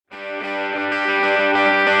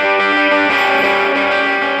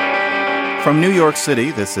From New York City,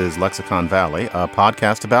 this is Lexicon Valley, a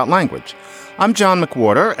podcast about language. I'm John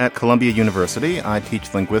McWhorter at Columbia University. I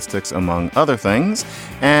teach linguistics, among other things,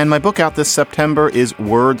 and my book out this September is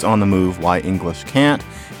Words on the Move, Why English Can't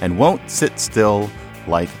and Won't Sit Still,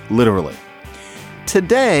 like literally.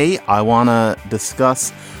 Today, I want to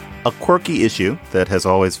discuss a quirky issue that has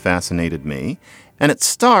always fascinated me, and it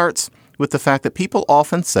starts with the fact that people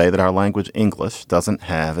often say that our language English doesn't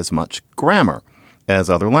have as much grammar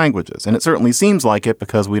as other languages. And it certainly seems like it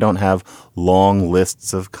because we don't have long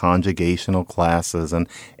lists of conjugational classes and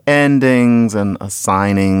endings and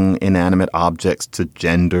assigning inanimate objects to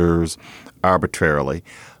genders arbitrarily.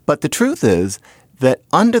 But the truth is that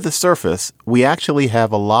under the surface, we actually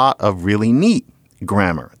have a lot of really neat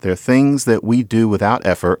grammar. There are things that we do without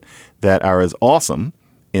effort that are as awesome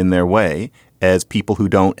in their way as people who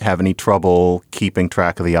don't have any trouble keeping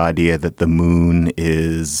track of the idea that the moon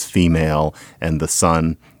is female and the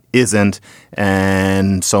sun isn't,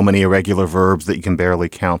 and so many irregular verbs that you can barely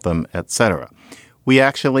count them, etc. We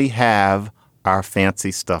actually have our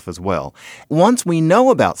fancy stuff as well. Once we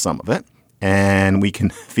know about some of it, and we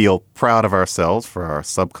can feel proud of ourselves for our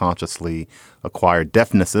subconsciously acquired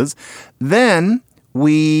deafnesses, then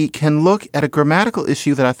we can look at a grammatical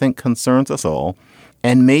issue that I think concerns us all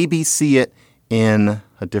and maybe see it in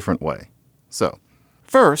a different way. So,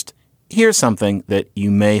 first, here's something that you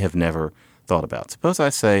may have never thought about. Suppose I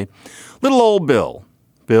say, little old Bill.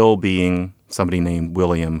 Bill being somebody named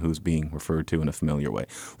William who's being referred to in a familiar way.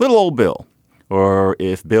 Little old Bill. Or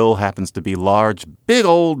if Bill happens to be large, big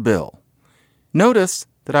old Bill. Notice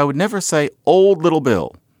that I would never say old little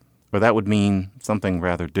Bill, or that would mean something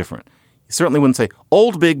rather different. You certainly wouldn't say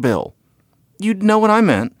old big Bill. You'd know what I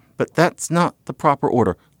meant, but that's not the proper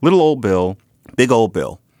order. Little old Bill, big old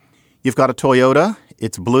Bill. You've got a Toyota.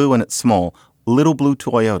 It's blue and it's small. Little blue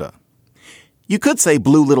Toyota. You could say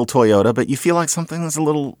blue little Toyota, but you feel like something is a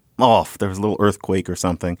little off. There's a little earthquake or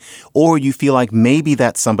something. Or you feel like maybe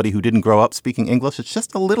that's somebody who didn't grow up speaking English. It's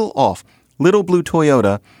just a little off. Little blue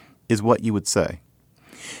Toyota is what you would say.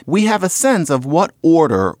 We have a sense of what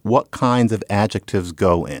order, what kinds of adjectives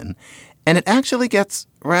go in. And it actually gets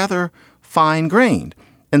rather fine-grained.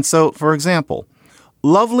 And so, for example,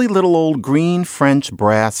 lovely little old green French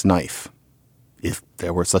brass knife. If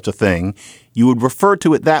there were such a thing, you would refer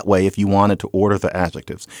to it that way if you wanted to order the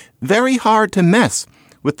adjectives. Very hard to mess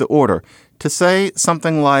with the order. To say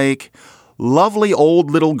something like, lovely old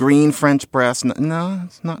little green French brass knife. No,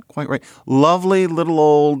 it's not quite right. Lovely little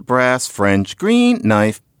old brass French green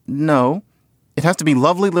knife. No, it has to be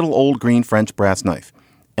lovely little old green French brass knife.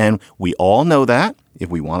 And we all know that. If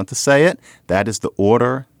we wanted to say it, that is the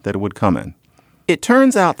order that it would come in. It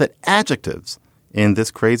turns out that adjectives in this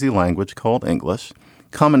crazy language called English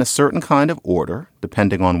come in a certain kind of order,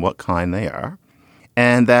 depending on what kind they are.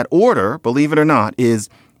 And that order, believe it or not, is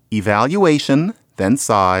evaluation, then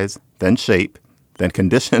size, then shape, then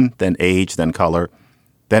condition, then age, then color,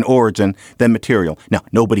 then origin, then material. Now,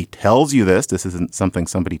 nobody tells you this. This isn't something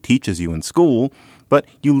somebody teaches you in school. But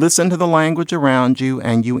you listen to the language around you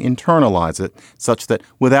and you internalize it such that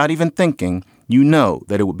without even thinking, you know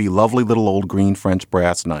that it would be lovely little old green French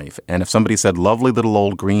brass knife. And if somebody said lovely little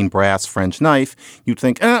old green brass French knife, you'd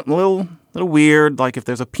think, a little weird, like if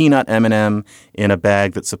there's a peanut M&M in a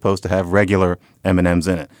bag that's supposed to have regular M&Ms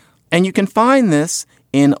in it. And you can find this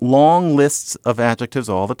in long lists of adjectives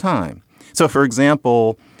all the time. So, for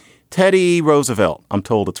example, Teddy Roosevelt. I'm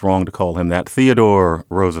told it's wrong to call him that. Theodore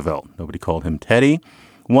Roosevelt. Nobody called him Teddy.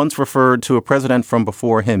 Once referred to a president from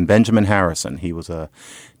before him, Benjamin Harrison. He was a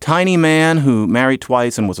tiny man who married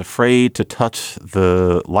twice and was afraid to touch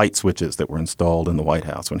the light switches that were installed in the White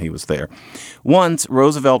House when he was there. Once,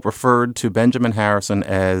 Roosevelt referred to Benjamin Harrison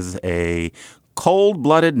as a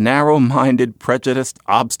cold-blooded, narrow-minded, prejudiced,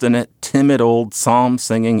 obstinate, timid old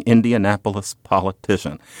psalm-singing Indianapolis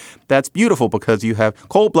politician. That's beautiful because you have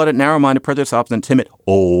cold-blooded, narrow-minded, prejudiced, obstinate, timid,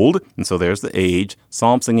 old, and so there's the age,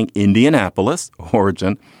 psalm-singing Indianapolis,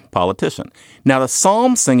 origin, politician. Now, the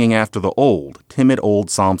psalm-singing after the old, timid, old,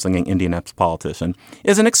 psalm-singing Indianapolis politician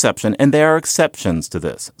is an exception, and there are exceptions to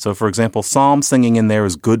this. So, for example, psalm-singing in there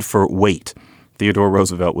is good for weight. Theodore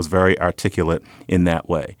Roosevelt was very articulate in that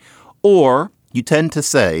way. Or you tend to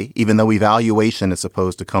say, even though evaluation is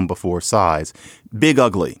supposed to come before size, big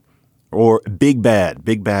ugly or big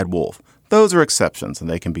bad wolf. Those are exceptions and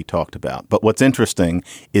they can be talked about. But what's interesting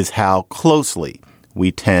is how closely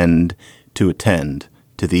we tend to attend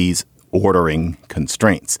to these ordering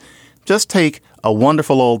constraints. Just take a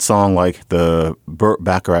wonderful old song like the Burt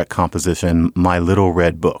Bacharach composition, My Little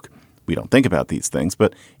Red Book. We don't think about these things,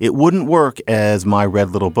 but it wouldn't work as My Red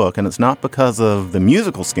Little Book, and it's not because of the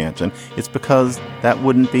musical scansion, it's because that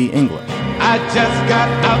wouldn't be English. I just got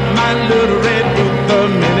out my little red book the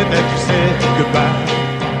minute that you said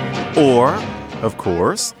goodbye. Or, of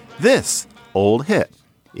course, this old hit.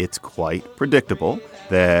 It's quite predictable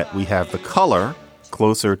that we have the color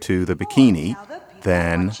closer to the bikini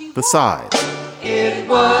than the size. It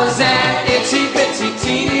was an itsy-bitsy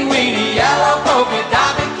teeny-weeny yellow polka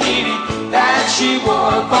dot bikini that she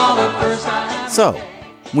wore for the first time. So,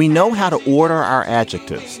 we know how to order our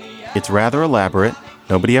adjectives. It's rather elaborate.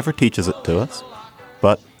 Nobody ever teaches it to us,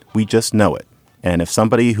 but we just know it. And if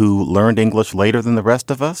somebody who learned English later than the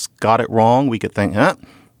rest of us got it wrong, we could think,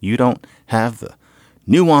 you don't have the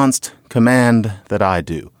nuanced command that I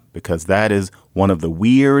do, because that is one of the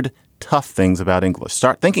weird, tough things about English.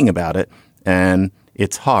 Start thinking about it, and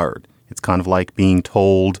it's hard. It's kind of like being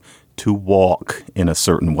told to walk in a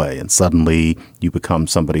certain way, and suddenly you become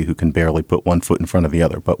somebody who can barely put one foot in front of the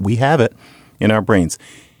other. But we have it in our brains.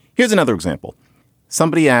 Here's another example.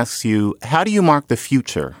 Somebody asks you, how do you mark the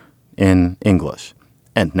future in English?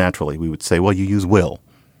 And naturally, we would say, well, you use will.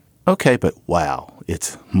 Okay, but wow,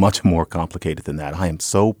 it's much more complicated than that. I am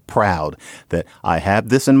so proud that I have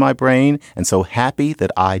this in my brain and so happy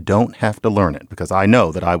that I don't have to learn it because I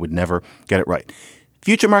know that I would never get it right.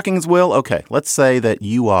 Future marking is will. Okay, let's say that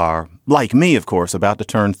you are, like me, of course, about to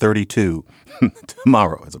turn 32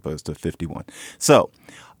 tomorrow as opposed to 51. So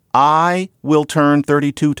I will turn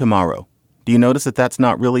 32 tomorrow. Do you notice that that's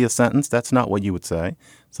not really a sentence? That's not what you would say.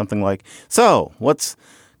 Something like, so what's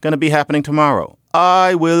going to be happening tomorrow?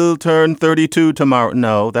 I will turn 32 tomorrow.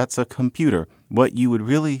 No, that's a computer. What you would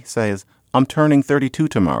really say is, I'm turning 32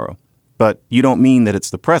 tomorrow. But you don't mean that it's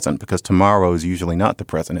the present because tomorrow is usually not the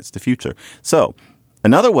present. It's the future. So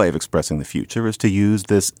another way of expressing the future is to use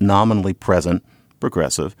this nominally present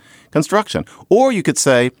progressive construction. Or you could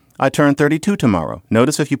say, I turn 32 tomorrow.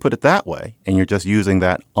 Notice if you put it that way and you're just using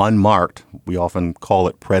that unmarked, we often call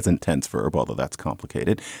it present tense verb, although that's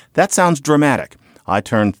complicated. That sounds dramatic. I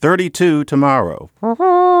turn 32 tomorrow.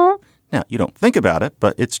 Now, you don't think about it,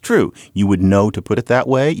 but it's true. You would know to put it that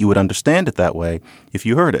way. You would understand it that way if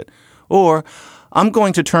you heard it. Or, I'm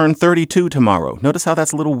going to turn 32 tomorrow. Notice how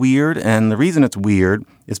that's a little weird. And the reason it's weird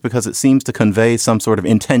is because it seems to convey some sort of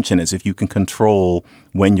intention as if you can control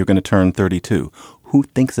when you're going to turn 32. Who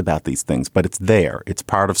thinks about these things? But it's there. It's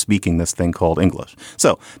part of speaking this thing called English.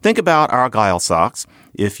 So think about Argyle socks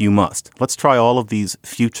if you must. Let's try all of these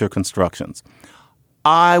future constructions.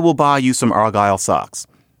 I will buy you some Argyle socks.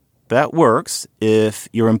 That works if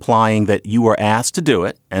you're implying that you were asked to do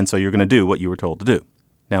it, and so you're going to do what you were told to do.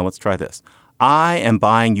 Now let's try this. I am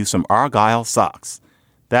buying you some Argyle socks.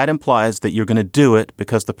 That implies that you're going to do it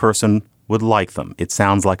because the person would like them. It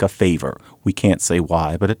sounds like a favor. We can't say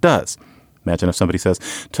why, but it does. Imagine if somebody says,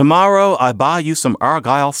 tomorrow I buy you some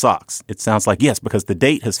Argyle socks. It sounds like, yes, because the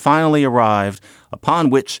date has finally arrived upon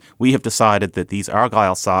which we have decided that these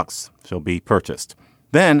Argyle socks shall be purchased.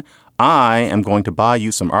 Then I am going to buy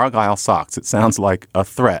you some Argyle socks. It sounds like a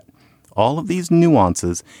threat. All of these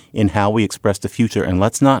nuances in how we express the future. And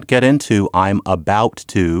let's not get into I'm about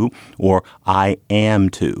to or I am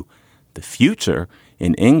to. The future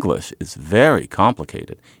in English is very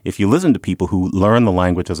complicated. If you listen to people who learn the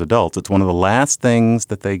language as adults, it's one of the last things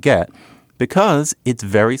that they get because it's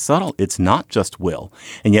very subtle. It's not just will.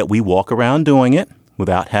 And yet we walk around doing it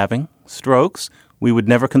without having strokes. We would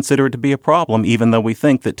never consider it to be a problem, even though we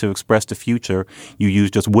think that to express the future, you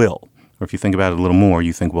use just will. Or if you think about it a little more,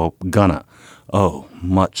 you think, well, gonna. Oh,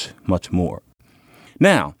 much, much more.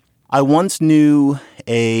 Now, I once knew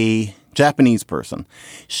a Japanese person.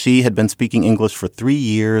 She had been speaking English for 3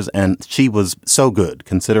 years, and she was so good,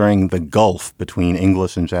 considering the gulf between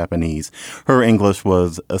English and Japanese. Her English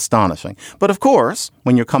was astonishing. But of course,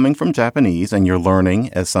 when you're coming from Japanese and you're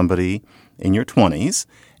learning as somebody in your 20s,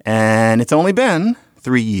 and it's only been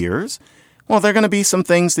 3 years, well, there are going to be some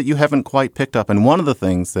things that you haven't quite picked up. And one of the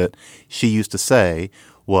things that she used to say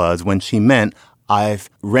was when she meant, I've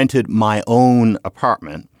rented my own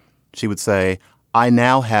apartment, she would say, I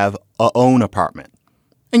now have a own apartment.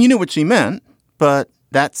 And you knew what she meant, but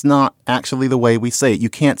that's not actually the way we say it. You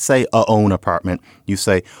can't say a own apartment. You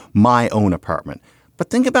say my own apartment. But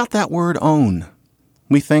think about that word own.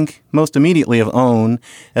 We think most immediately of own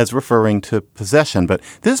as referring to possession, but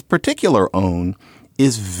this particular own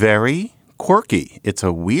is very quirky. It's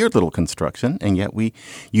a weird little construction, and yet we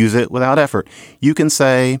use it without effort. You can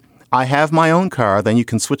say, I have my own car, then you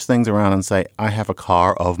can switch things around and say, I have a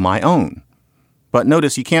car of my own. But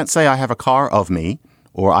notice you can't say I have a car of me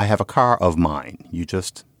or I have a car of mine. You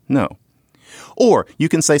just know. Or you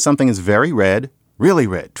can say something is very red, really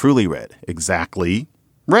red, truly red, exactly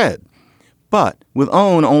red. But with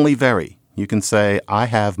own, only very. You can say, I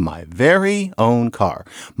have my very own car,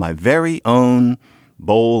 my very own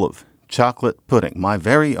bowl of chocolate pudding, my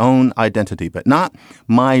very own identity, but not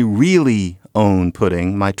my really own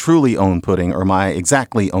pudding, my truly own pudding, or my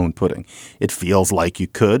exactly own pudding. It feels like you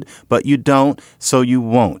could, but you don't, so you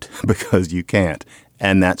won't, because you can't.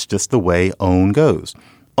 And that's just the way own goes.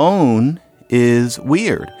 Own is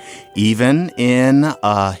weird. Even in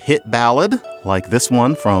a hit ballad like this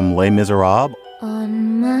one from Les Miserables.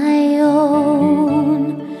 On my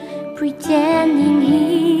own, pretending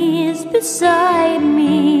he's beside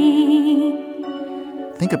me.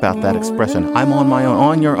 Think about that expression, I'm on my own.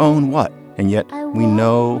 On your own what? And yet we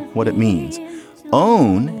know what it means.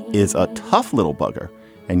 Own is a tough little bugger.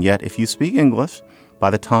 And yet if you speak English, by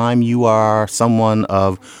the time you are someone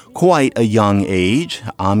of quite a young age,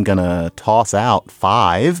 I'm going to toss out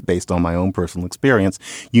 5 based on my own personal experience.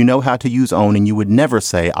 You know how to use own, and you would never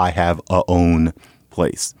say, I have a own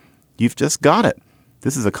place. You've just got it.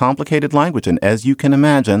 This is a complicated language, and as you can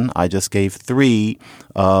imagine, I just gave 3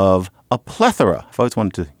 of a plethora. I've always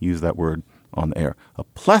wanted to use that word on the air. A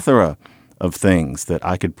plethora of things that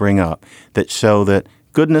I could bring up that show that,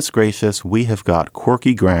 goodness gracious, we have got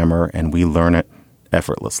quirky grammar, and we learn it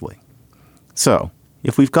effortlessly. So,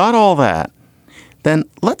 if we've got all that, then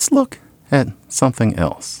let's look at something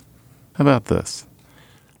else. How about this?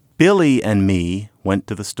 Billy and me went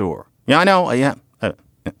to the store. Yeah, I know. Yeah.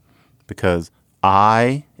 Because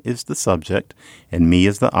I is the subject and me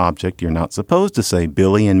is the object. You're not supposed to say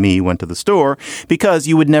Billy and me went to the store because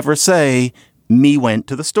you would never say me went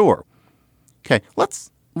to the store. Okay, let's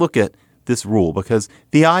look at this rule, because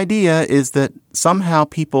the idea is that somehow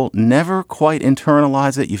people never quite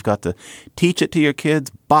internalize it. You've got to teach it to your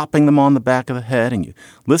kids, bopping them on the back of the head, and you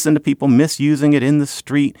listen to people misusing it in the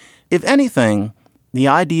street. If anything, the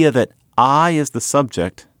idea that I is the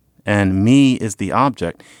subject and me is the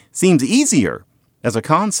object seems easier as a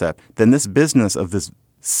concept than this business of this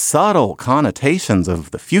subtle connotations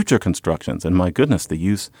of the future constructions and, my goodness, the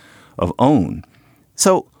use of own.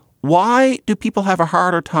 So why do people have a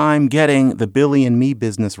harder time getting the Billy and me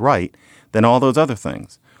business right than all those other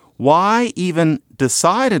things? Why even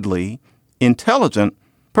decidedly intelligent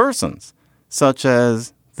persons, such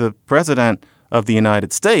as the President of the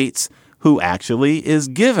United States, who actually is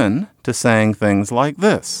given to saying things like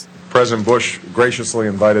this? President Bush graciously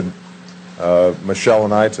invited Michelle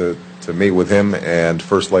and I to meet with him and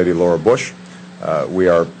First Lady Laura Bush. We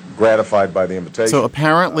are gratified by the invitation. So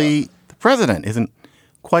apparently the president isn't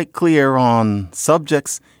quite clear on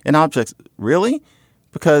subjects and objects. Really?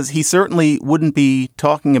 Because he certainly wouldn't be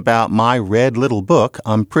talking about my red little book.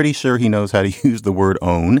 I'm pretty sure he knows how to use the word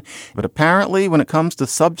own. But apparently when it comes to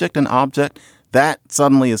subject and object, that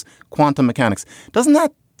suddenly is quantum mechanics. Doesn't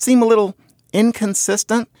that seem a little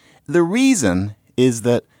inconsistent? The reason is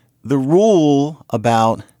that the rule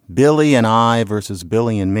about Billy and I versus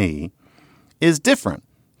Billy and me is different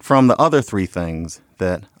from the other 3 things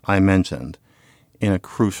that I mentioned in a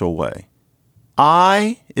crucial way.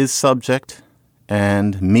 I is subject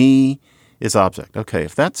and me is object. Okay,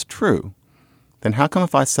 if that's true, then how come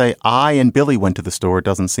if I say I and Billy went to the store, it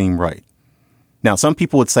doesn't seem right? Now, some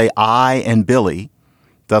people would say I and Billy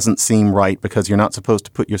doesn't seem right because you're not supposed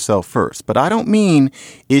to put yourself first. But I don't mean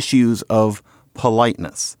issues of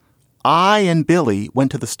politeness. I and Billy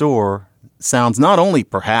went to the store sounds not only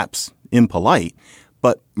perhaps impolite,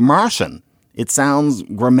 but Martian. It sounds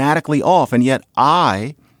grammatically off, and yet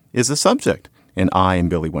I is a subject, and I and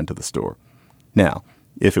Billy went to the store. Now,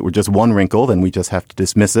 if it were just one wrinkle, then we just have to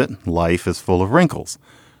dismiss it. Life is full of wrinkles.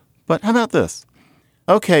 But how about this?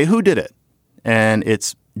 Okay, who did it? And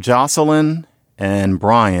it's Jocelyn and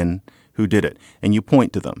Brian who did it. And you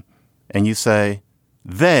point to them, and you say,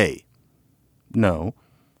 they. No.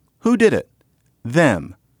 Who did it?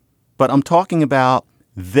 Them. But I'm talking about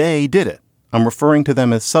they did it. I'm referring to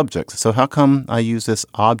them as subjects. So how come I use this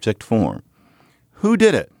object form? Who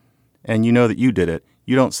did it? And you know that you did it.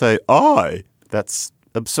 You don't say I. That's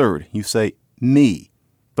absurd. You say me.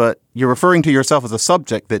 But you're referring to yourself as a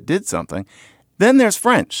subject that did something. Then there's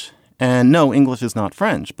French. And no, English is not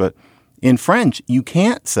French. But in French, you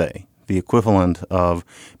can't say the equivalent of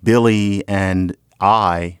Billy and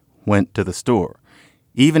I went to the store.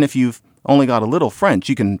 Even if you've only got a little French,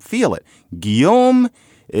 you can feel it. Guillaume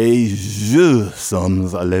et je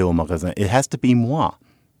sommes allés au magasin. It has to be moi.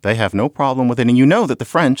 They have no problem with it. And you know that the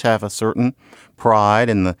French have a certain pride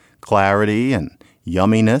in the clarity and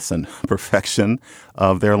yumminess and perfection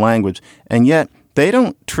of their language. And yet they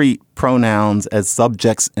don't treat pronouns as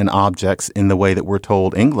subjects and objects in the way that we're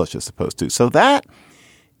told English is supposed to. So that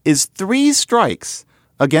is 3 strikes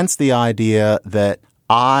against the idea that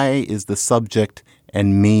I is the subject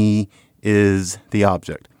and me is the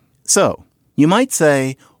object. So you might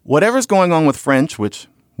say, whatever's going on with French, which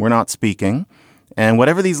we're not speaking, and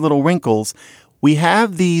whatever these little wrinkles, we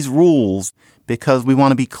have these rules because we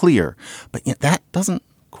want to be clear. But that doesn't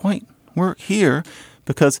quite work here,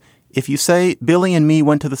 because if you say Billy and me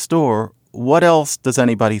went to the store, what else does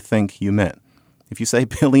anybody think you meant? If you say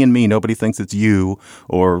Billy and me, nobody thinks it's you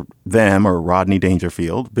or them or Rodney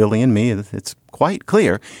Dangerfield. Billy and me, it's quite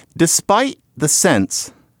clear, despite the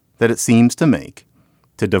sense that it seems to make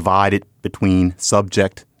to divide it between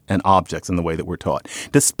subject and objects in the way that we're taught.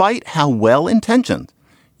 Despite how well-intentioned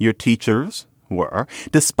your teachers were,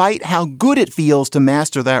 despite how good it feels to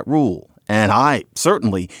master that rule. And I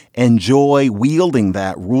certainly enjoy wielding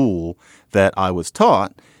that rule that I was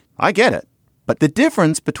taught. I get it. But the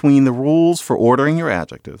difference between the rules for ordering your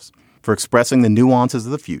adjectives, for expressing the nuances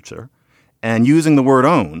of the future, and using the word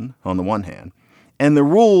own on the one hand, and the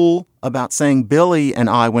rule about saying Billy and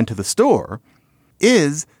I went to the store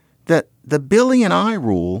is that the Billy and I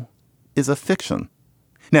rule is a fiction.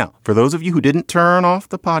 Now, for those of you who didn't turn off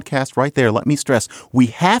the podcast right there, let me stress, we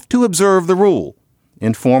have to observe the rule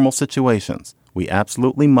in formal situations. We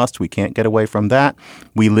absolutely must. We can't get away from that.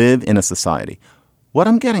 We live in a society. What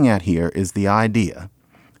I'm getting at here is the idea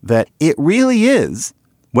that it really is,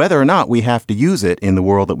 whether or not we have to use it in the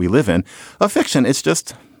world that we live in, a fiction. It's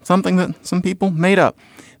just something that some people made up.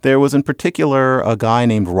 There was in particular a guy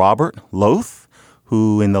named Robert Loth,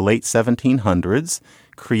 who in the late 1700s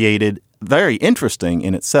created very interesting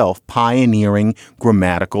in itself, pioneering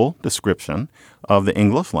grammatical description of the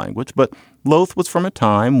English language. But Loth was from a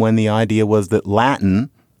time when the idea was that Latin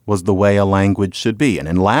was the way a language should be. And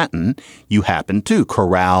in Latin, you happen to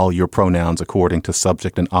corral your pronouns according to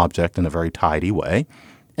subject and object in a very tidy way.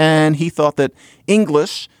 And he thought that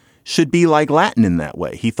English should be like Latin in that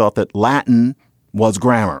way. He thought that Latin was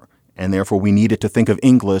grammar, and therefore we needed to think of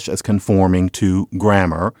English as conforming to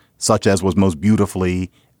grammar, such as was most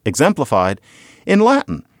beautifully exemplified in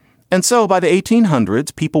Latin. And so by the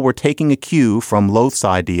 1800s, people were taking a cue from Loth's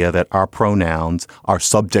idea that our pronouns are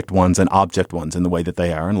subject ones and object ones in the way that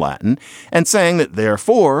they are in Latin, and saying that,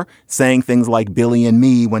 therefore, saying things like Billy and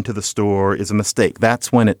me went to the store is a mistake.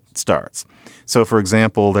 That's when it starts. So, for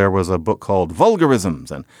example, there was a book called Vulgarisms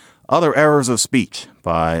and Other Errors of Speech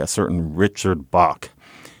by a certain Richard Bach.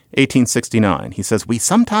 1869, he says, we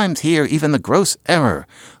sometimes hear even the gross error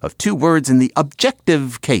of two words in the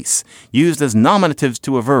objective case used as nominatives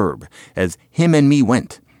to a verb, as him and me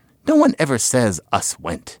went. No one ever says us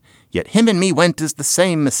went, yet him and me went is the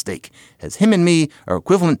same mistake, as him and me are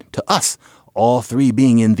equivalent to us, all three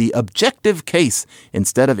being in the objective case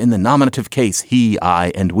instead of in the nominative case, he, I,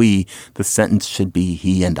 and we. The sentence should be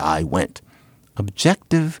he and I went.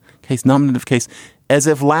 Objective case, nominative case, as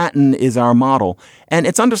if Latin is our model. And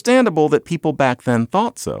it's understandable that people back then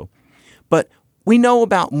thought so. But we know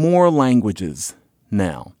about more languages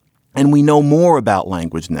now. And we know more about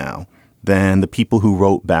language now than the people who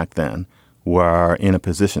wrote back then were in a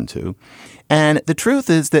position to. And the truth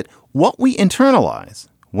is that what we internalize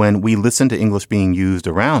when we listen to English being used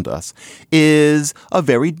around us is a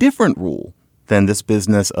very different rule than this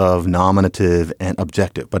business of nominative and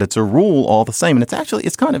objective. But it's a rule all the same. And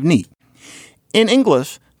it's kind of neat. In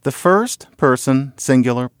English, the first person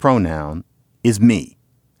singular pronoun is me.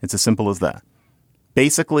 It's as simple as that.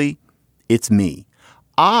 Basically, it's me.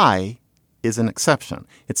 I is an exception.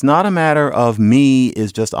 It's not a matter of me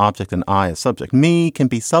is just object and I is subject. Me can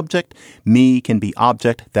be subject. Me can be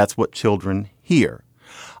object. That's what children hear.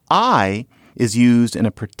 I is used in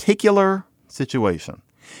a particular situation,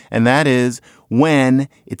 and that is when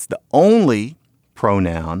it's the only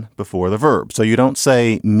pronoun before the verb. So you don't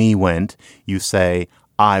say me went, you say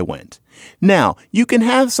I went. Now, you can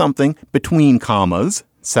have something between commas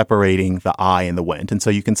separating the I and the went. And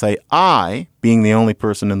so you can say I, being the only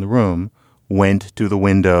person in the room, went to the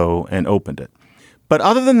window and opened it. But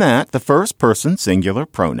other than that, the first person singular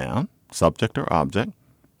pronoun, subject or object,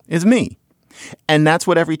 is me. And that's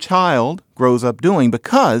what every child grows up doing,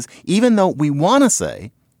 because even though we want to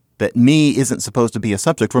say that me isn't supposed to be a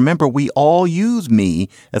subject, remember, we all use me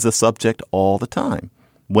as a subject all the time.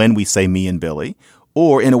 When we say me and Billy,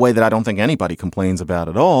 or in a way that I don't think anybody complains about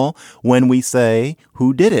at all, when we say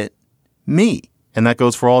who did it, me. And that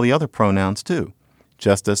goes for all the other pronouns too,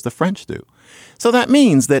 just as the French do. So that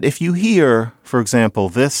means that if you hear, for example,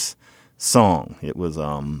 this song, it was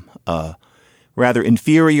a rather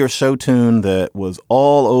inferior show tune that was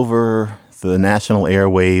all over the national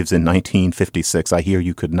airwaves in 1956. I hear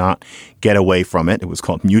you could not get away from it. It was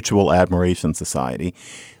called Mutual Admiration Society.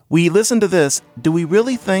 We listen to this. Do we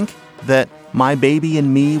really think that My Baby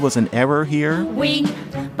and Me was an error here? We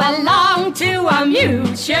belong to a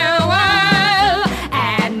mutual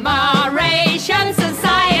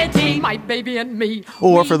baby and me.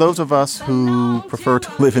 Or for those of us who prefer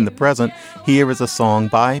to live in the present, here is a song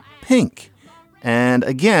by Pink. And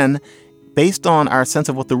again, based on our sense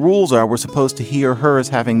of what the rules are, we're supposed to hear her as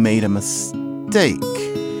having made a mistake.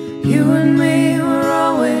 You and me were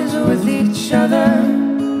always with each other.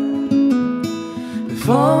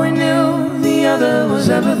 Before we knew the other was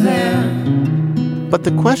ever there. But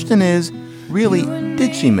the question is, really,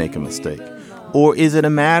 did she make a mistake? Or is it a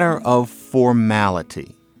matter of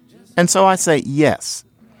formality? And so I say yes.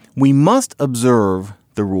 We must observe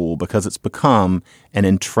the rule because it's become an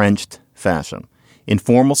entrenched fashion. In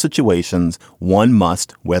formal situations, one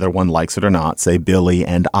must, whether one likes it or not, say Billy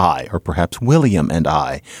and I, or perhaps William and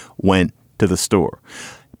I, went to the store.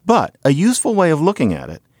 But a useful way of looking at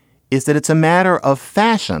it is that it's a matter of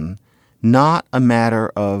fashion, not a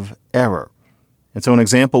matter of error. And so an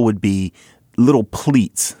example would be little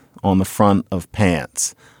pleats on the front of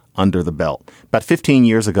pants under the belt. About 15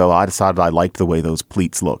 years ago, I decided I liked the way those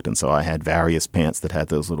pleats looked, and so I had various pants that had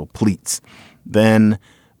those little pleats. Then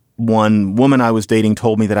one woman I was dating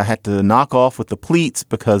told me that I had to knock off with the pleats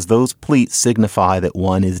because those pleats signify that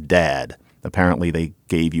one is dad. Apparently, they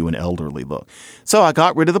gave you an elderly look. So I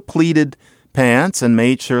got rid of the pleated pants and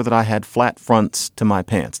made sure that I had flat fronts to my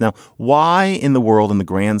pants. Now, why in the world, in the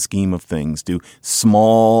grand scheme of things, do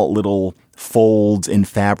small little folds in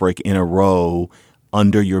fabric in a row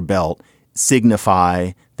under your belt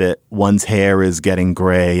signify that one's hair is getting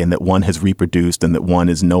gray and that one has reproduced and that one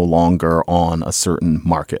is no longer on a certain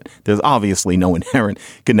market? There's obviously no inherent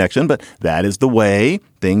connection, but that is the way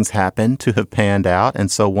things happen to have panned out, and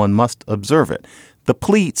so one must observe it. The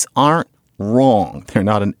pleats aren't wrong. They're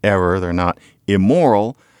not an error. They're not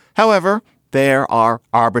immoral. However, there are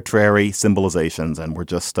arbitrary symbolizations, and we're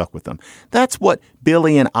just stuck with them. That's what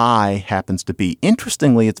Billy and I happens to be.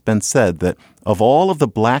 Interestingly, it's been said that of all of the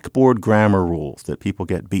blackboard grammar rules that people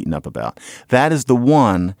get beaten up about, that is the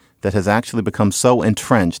one that has actually become so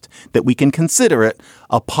entrenched that we can consider it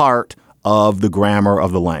a part of the grammar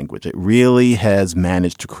of the language. It really has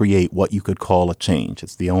managed to create what you could call a change.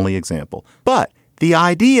 It's the only example. But the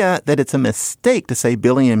idea that it's a mistake to say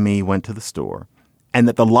Billy and me went to the store, and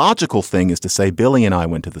that the logical thing is to say Billy and I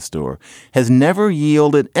went to the store, has never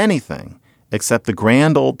yielded anything except the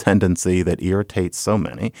grand old tendency that irritates so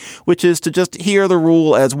many, which is to just hear the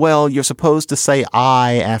rule as, well, you're supposed to say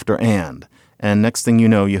I after and. And next thing you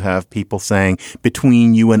know, you have people saying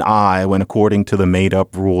between you and I, when according to the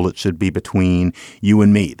made-up rule, it should be between you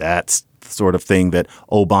and me. That's the sort of thing that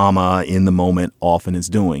Obama in the moment often is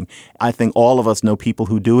doing. I think all of us know people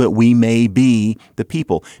who do it. We may be the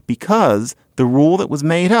people, because the rule that was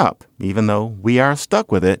made up, even though we are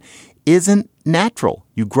stuck with it, isn't natural.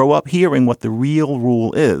 You grow up hearing what the real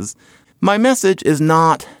rule is. My message is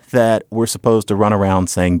not that we're supposed to run around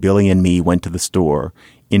saying Billy and me went to the store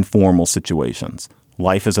in formal situations.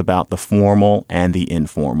 Life is about the formal and the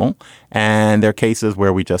informal, and there are cases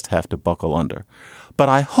where we just have to buckle under. But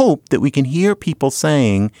I hope that we can hear people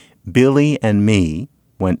saying Billy and me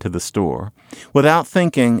went to the store without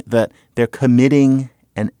thinking that they're committing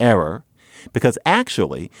an error, because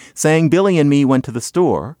actually saying Billy and me went to the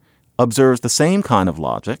store observes the same kind of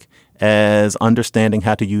logic as understanding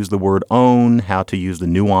how to use the word own, how to use the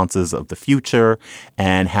nuances of the future,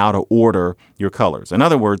 and how to order your colors. In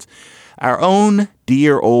other words, our own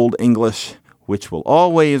dear old English, which will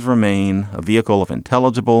always remain a vehicle of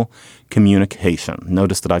intelligible communication.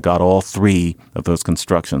 Notice that I got all three of those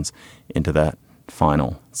constructions into that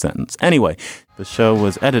final sentence. Anyway, the show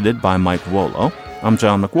was edited by Mike Wolo. I'm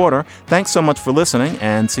John McWhorter. Thanks so much for listening,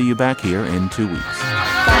 and see you back here in 2 weeks.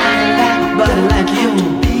 But like you,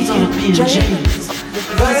 on the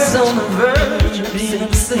PJs, birds on the verge of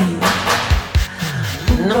being seen.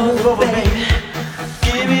 No, baby,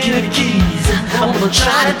 give me the keys. I'm gonna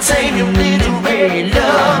try to tame your little red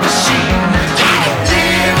love machine.